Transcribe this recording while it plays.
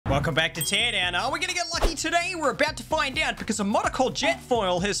Welcome back to Teardown. Are we gonna get lucky today? We're about to find out because a modder called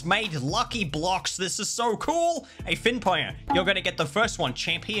Jetfoil has made lucky blocks. This is so cool. Hey, Fynnpire, you're gonna get the first one,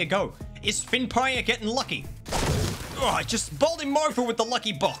 champ. Here you go. Is Fynnpire getting lucky? Oh, I just bowled him over with the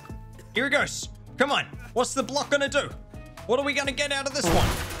lucky block. Here he goes. Come on. What's the block gonna do? What are we gonna get out of this one?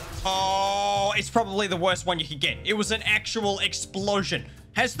 Oh, it's probably the worst one you could get. It was an actual explosion.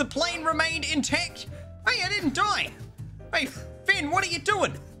 Has the plane remained intact? Hey, I didn't die. Hey, Finn, what are you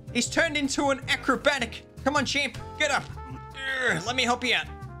doing? He's turned into an acrobatic. Come on, champ. Get up. Let me help you out.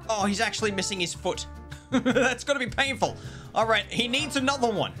 Oh, he's actually missing his foot. That's got to be painful. All right, he needs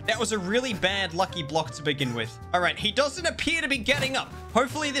another one. That was a really bad lucky block to begin with. All right, he doesn't appear to be getting up.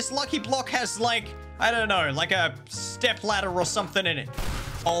 Hopefully this lucky block has like, I don't know, like a step ladder or something in it.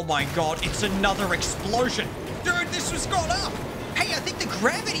 Oh my God, it's another explosion. Dude, this was gone up. Hey, I think the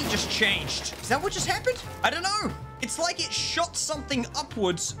gravity just changed. Is that what just happened? I don't know. It's like it shot something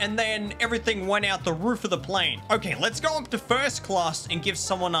upwards and then everything went out the roof of the plane. Okay, let's go up to first class and give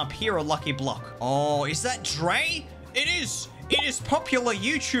someone up here a lucky block. Oh, is that Dre? It is. It is popular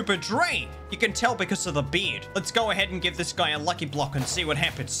YouTuber Dre. You can tell because of the beard. Let's go ahead and give this guy a lucky block and see what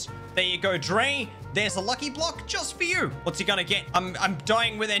happens. There you go, Dre. There's a lucky block just for you. What's he gonna get? I'm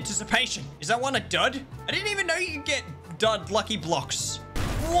dying with anticipation. Is that one a dud? I didn't even know you could get dud lucky blocks.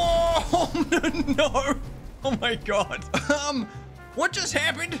 Whoa, no. Oh my God. What just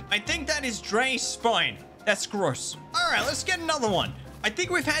happened? I think that is Dre's spine. That's gross. All right, let's get another one. I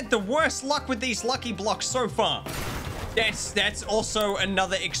think we've had the worst luck with these lucky blocks so far. That's also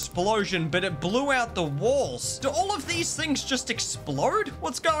another explosion, but it blew out the walls. Do all of these things just explode?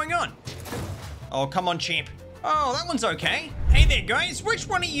 What's going on? Oh, come on, champ. Oh, that one's okay. Hey there, guys. Which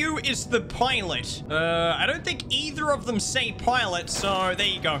one of you is the pilot? I don't think either of them say pilot, so there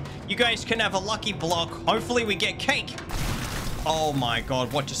you go. You guys can have a lucky block. Hopefully we get cake. Oh my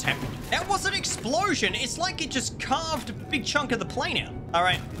God, what just happened? That was an explosion. It's like it just carved a big chunk of the plane out. All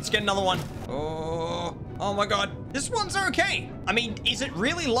right, let's get another one. Oh my God. This one's okay. I mean, is it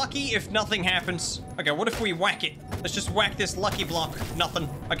really lucky if nothing happens? Okay, what if we whack it? Let's just whack this lucky block. Nothing.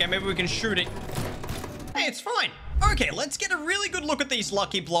 Okay, maybe we can shoot it. Hey, it's fine. Okay, let's get a really good look at these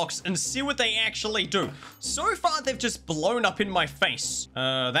lucky blocks and see what they actually do. So far, they've just blown up in my face.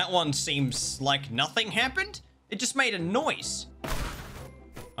 That one seems like nothing happened. It just made a noise.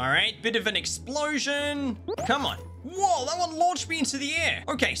 All right, bit of an explosion. Come on. Whoa, that one launched me into the air.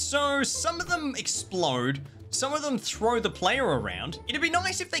 Okay, so some of them explode. Some of them throw the player around. It'd be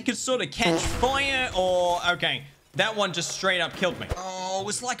nice if they could sort of catch fire or... Okay, that one just straight up killed me. Oh, it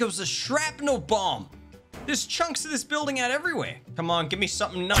was like it was a shrapnel bomb. There's chunks of this building out everywhere. Come on, give me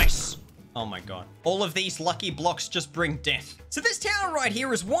something nice. Oh my God. All of these lucky blocks just bring death. So this tower right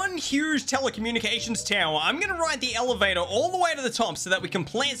here is one huge telecommunications tower. I'm gonna ride the elevator all the way to the top so that we can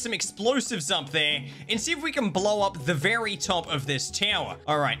plant some explosives up there and see if we can blow up the very top of this tower.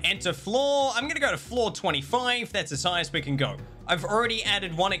 All right, enter floor. I'm gonna go to floor 25. That's as high as we can go. I've already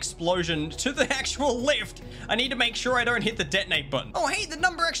added one explosion to the actual lift. I need to make sure I don't hit the detonate button. Oh, hey, the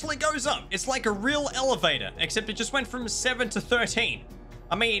number actually goes up. It's like a real elevator, except it just went from 7 to 13.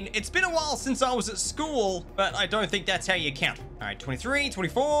 I mean, it's been a while since I was at school, but I don't think that's how you count. All right, 23,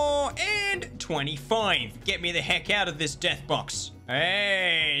 24, and 25. Get me the heck out of this death box.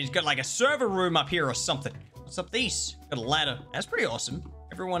 Hey, he's got like a server room up here or something. What's up these? Got a ladder. That's pretty awesome.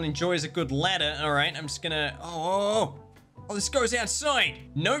 Everyone enjoys a good ladder. All right, I'm just gonna... Oh, this goes outside.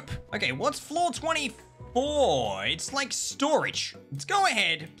 Nope. Okay, what's floor 24? It's like storage. Let's go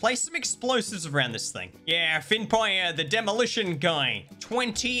ahead, place some explosives around this thing. Yeah, Fynnpire, the demolition guy.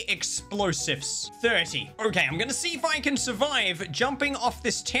 20 explosives. 30. Okay, I'm gonna see if I can survive jumping off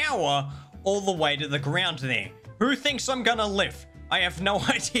this tower all the way to the ground there. Who thinks I'm gonna live? I have no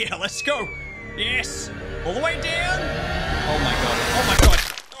idea. Let's go. Yes. All the way down. Oh my God. Oh my God.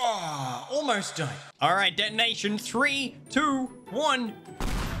 Oh, almost died. All right, detonation. 3, 2, 1.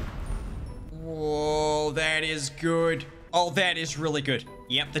 Whoa, that is good. Oh, that is really good.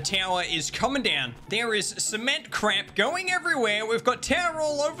 Yep, the tower is coming down. There is cement crap going everywhere. We've got tower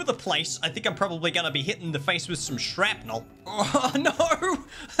all over the place. I think I'm probably gonna be hitting the face with some shrapnel. Oh no,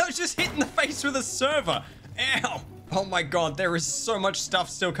 I was just hitting the face with a server. Ow. Oh my God, there is so much stuff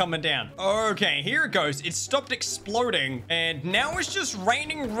still coming down. Okay, here it goes. It stopped exploding, and now it's just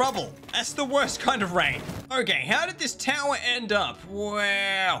raining rubble. That's the worst kind of rain. Okay, how did this tower end up?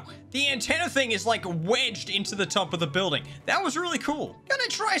 Wow. The antenna thing is like wedged into the top of the building. That was really cool. Gonna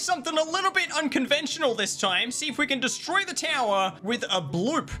try something a little bit unconventional this time. See if we can destroy the tower with a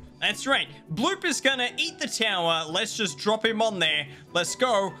bloop. That's right. Bloop is gonna eat the tower. Let's just drop him on there. Let's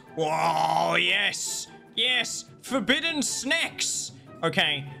go. Whoa, yes. Yes. Forbidden snacks.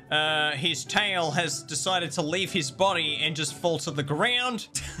 Okay, his tail has decided to leave his body and just fall to the ground.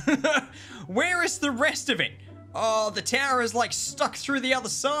 Where is the rest of it? Oh, the tower is like stuck through the other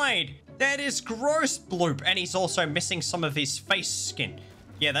side. That is gross, Bloop. And he's also missing some of his face skin.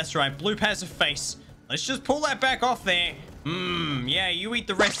 Yeah, that's right. Bloop has a face. Let's just pull that back off there. Yeah, you eat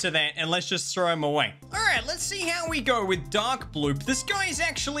the rest of that and let's just throw him away. All right, let's see how we go with Dark Bloop. This guy is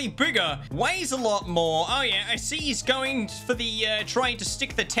actually bigger, weighs a lot more. Oh yeah, I see he's going for the, trying to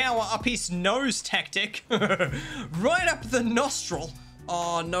stick the tower up his nose tactic. Right up the nostril.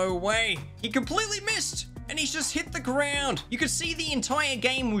 Oh, no way. He completely missed. And he's just hit the ground. You could see the entire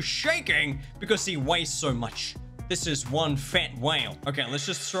game was shaking because he weighs so much. This is one fat whale. Okay, let's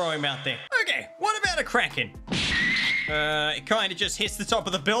just throw him out there. Okay, what about a kraken? It kind of just hits the top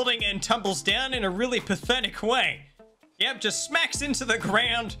of the building and tumbles down in a really pathetic way. Yep, just smacks into the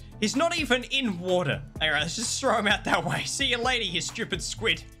ground. He's not even in water. All right, let's just throw him out that way. See you later, you stupid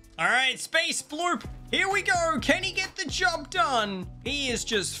squid. All right, Space Bloop, here we go. Can he get the job done? He is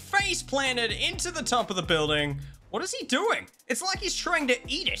just face planted into the top of the building. What is he doing? It's like he's trying to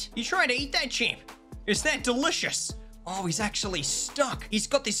eat it. You trying to eat that champ? Is that delicious? Oh, he's actually stuck. He's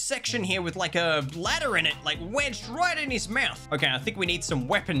got this section here with like a ladder in it, like wedged right in his mouth. Okay, I think we need some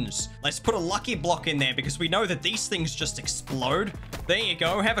weapons. Let's put a lucky block in there because we know that these things just explode. There you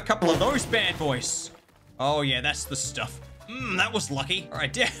go. Have a couple of those bad boys. Oh yeah, that's the stuff. That was lucky. All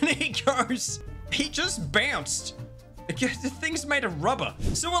right, down he goes. He just bounced. The thing's made of rubber.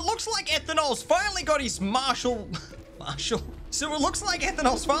 So it looks like Ethanol's finally got his So it looks like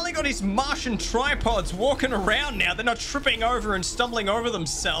Ethanol's finally got his Martian tripods walking around now. They're not tripping over and stumbling over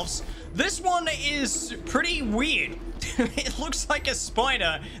themselves. This one is pretty weird. It looks like a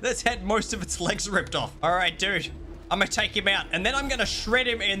spider that's had most of its legs ripped off. All right, dude. I'm gonna take him out, and then I'm gonna shred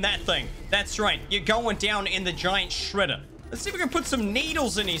him in that thing. That's right. You're going down in the giant shredder. Let's see if we can put some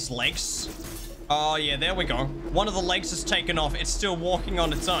needles in his legs. Oh, yeah, there we go. One of the legs is taken off. It's still walking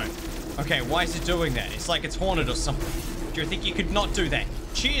on its own. Okay, why is it doing that? It's like it's haunted or something. Do you think you could not do that?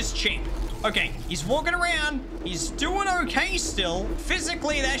 Cheers, champ. Okay, he's walking around. He's doing okay still.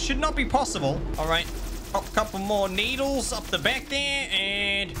 Physically, that should not be possible. All right, pop a couple more needles up the back there,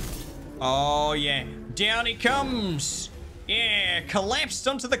 and... oh, yeah. Down he comes. Yeah, collapsed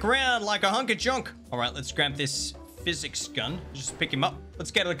onto the ground like a hunk of junk. All right, let's grab this physics gun. Just pick him up.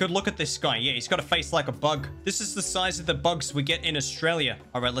 Let's get a good look at this guy. Yeah, he's got a face like a bug. This is the size of the bugs we get in Australia.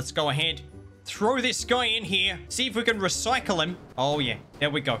 All right, let's go ahead. Throw this guy in here. See if we can recycle him. Oh, yeah.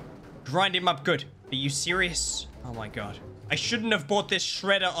 There we go. Grind him up good. Are you serious? Oh, my God. I shouldn't have bought this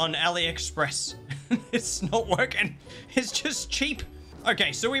shredder on AliExpress. It's not working. It's just cheap.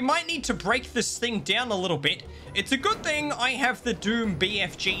 Okay, so we might need to break this thing down a little bit. It's a good thing I have the Doom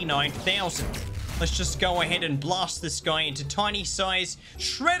BFG 9000. Let's just go ahead and blast this guy into tiny size,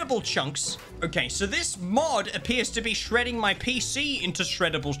 shreddable chunks. Okay, so this mod appears to be shredding my PC into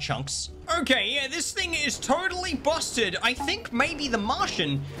shreddable chunks. Okay, yeah, this thing is totally busted. I think maybe the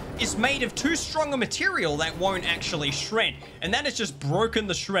Martian is made of too strong a material that won't actually shred. And that has just broken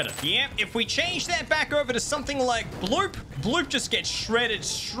the shredder. Yeah, if we change that back over to something like Bloop, Bloop just gets shredded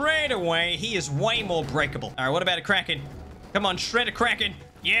straight away. He is way more breakable. All right, what about a Kraken? Come on, shred a Kraken.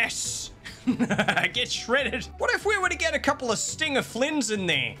 Yes. Get shredded. What if we were to get a couple of Stinger Flynn's in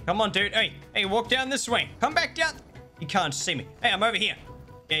there? Come on, dude. Hey, walk down this way. Come back down. You can't see me. Hey, I'm over here.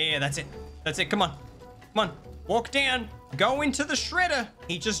 Yeah, that's it. That's it. Come on. Come on. Walk down. Go into the shredder.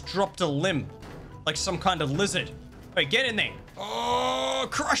 He just dropped a limb. Like some kind of lizard. Hey, get in there. Oh,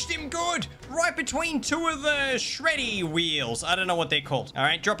 crushed him good. Right between two of the shreddy wheels. I don't know what they're called. All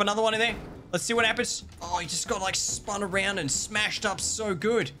right, drop another one in there. Let's see what happens. Oh, he just got like spun around and smashed up so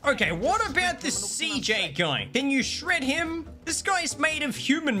good. Okay, what about this CJ guy? Can you shred him? This guy's made of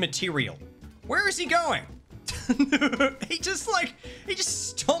human material. Where is he going? He just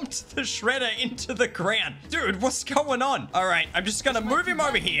stomped the shredder into the ground. Dude, what's going on? All right, I'm just gonna move him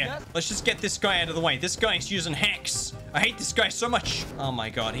over here. Let's just get this guy out of the way. This guy's using hacks. I hate this guy so much. Oh my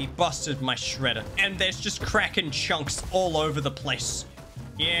God, he busted my shredder. And there's just cracking chunks all over the place.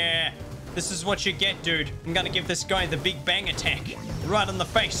 Yeah. This is what you get, dude. I'm gonna give this guy the big bang attack. Right on the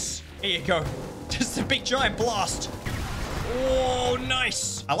face. Here you go. Just a big giant blast. Oh,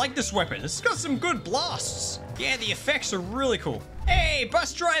 nice. I like this weapon. It's got some good blasts. Yeah, the effects are really cool. Hey,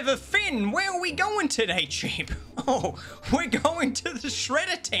 bus driver Finn, where are we going today, champ? Oh, we're going to the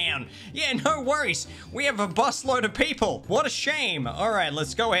Shredder Town. Yeah, no worries. We have a busload of people. What a shame. All right,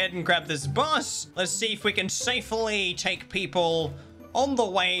 let's go ahead and grab this bus. Let's see if we can safely take people on the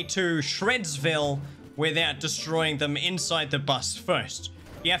way to Shredsville without destroying them inside the bus first.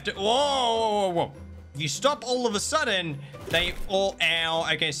 You have to... Whoa, whoa, whoa, whoa. If you stop all of a sudden, they all... Ow.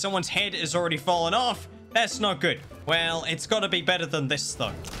 Okay, someone's head is already fallen off. That's not good. Well, it's got to be better than this,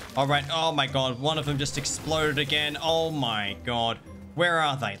 though. All right. Oh, my God. One of them just exploded again. Oh, my God. Where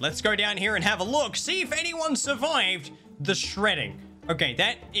are they? Let's go down here and have a look. See if anyone survived the shredding. Okay,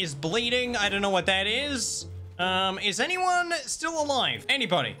 that is bleeding. I don't know what that is. Is anyone still alive?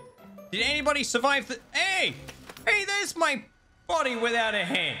 Anybody? Did anybody survive the... Hey! Hey, there's my body without a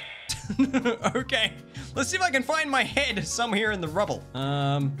head. Okay. Let's see if I can find my head somewhere in the rubble.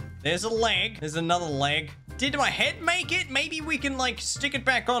 There's a leg. There's another leg. Did my head make it? Maybe we can, like, stick it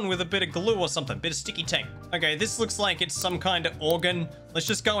back on with a bit of glue or something. Bit of sticky tape. Okay, this looks like it's some kind of organ. Let's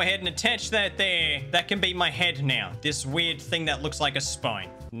just go ahead and attach that there. That can be my head now. This weird thing that looks like a spine.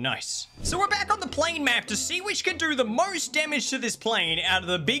 Nice. So we're back on the plane map to see which can do the most damage to this plane out of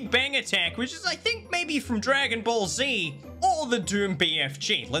the Big Bang Attack, which is, I think, maybe from Dragon Ball Z or the Doom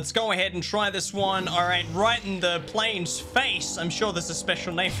BFG. Let's go ahead and try this one. All right, right in the plane's face. I'm sure there's a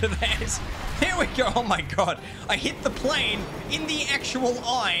special name for that. There we go. Oh my God. I hit the plane in the actual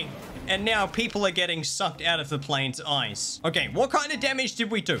eye. And now people are getting sucked out of the plane's eyes. Okay, what kind of damage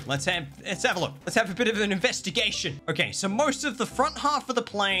did we do? Let's have a look. Let's have a bit of an investigation. Okay, so most of the front half of the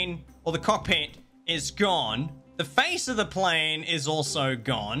plane, or the cockpit, is gone. The face of the plane is also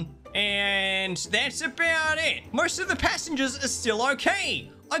gone. And that's about it. Most of the passengers are still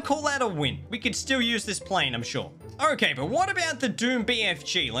okay. I call that a win. We could still use this plane, I'm sure. Okay, but what about the Doom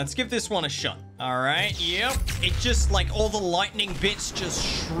BFG? Let's give this one a shot. All right, yep. It just, like, all the lightning bits just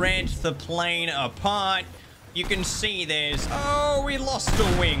shred the plane apart. You can see there's... Oh, we lost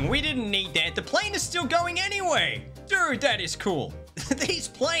a wing. We didn't need that. The plane is still going anyway. Dude, that is cool. These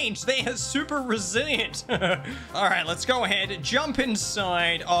planes, they are super resilient. All right, let's go ahead. Jump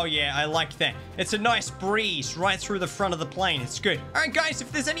inside. Oh, yeah, I like that. It's a nice breeze right through the front of the plane. It's good. All right, guys,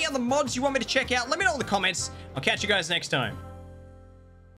 if there's any other mods you want me to check out, let me know in the comments. I'll catch you guys next time.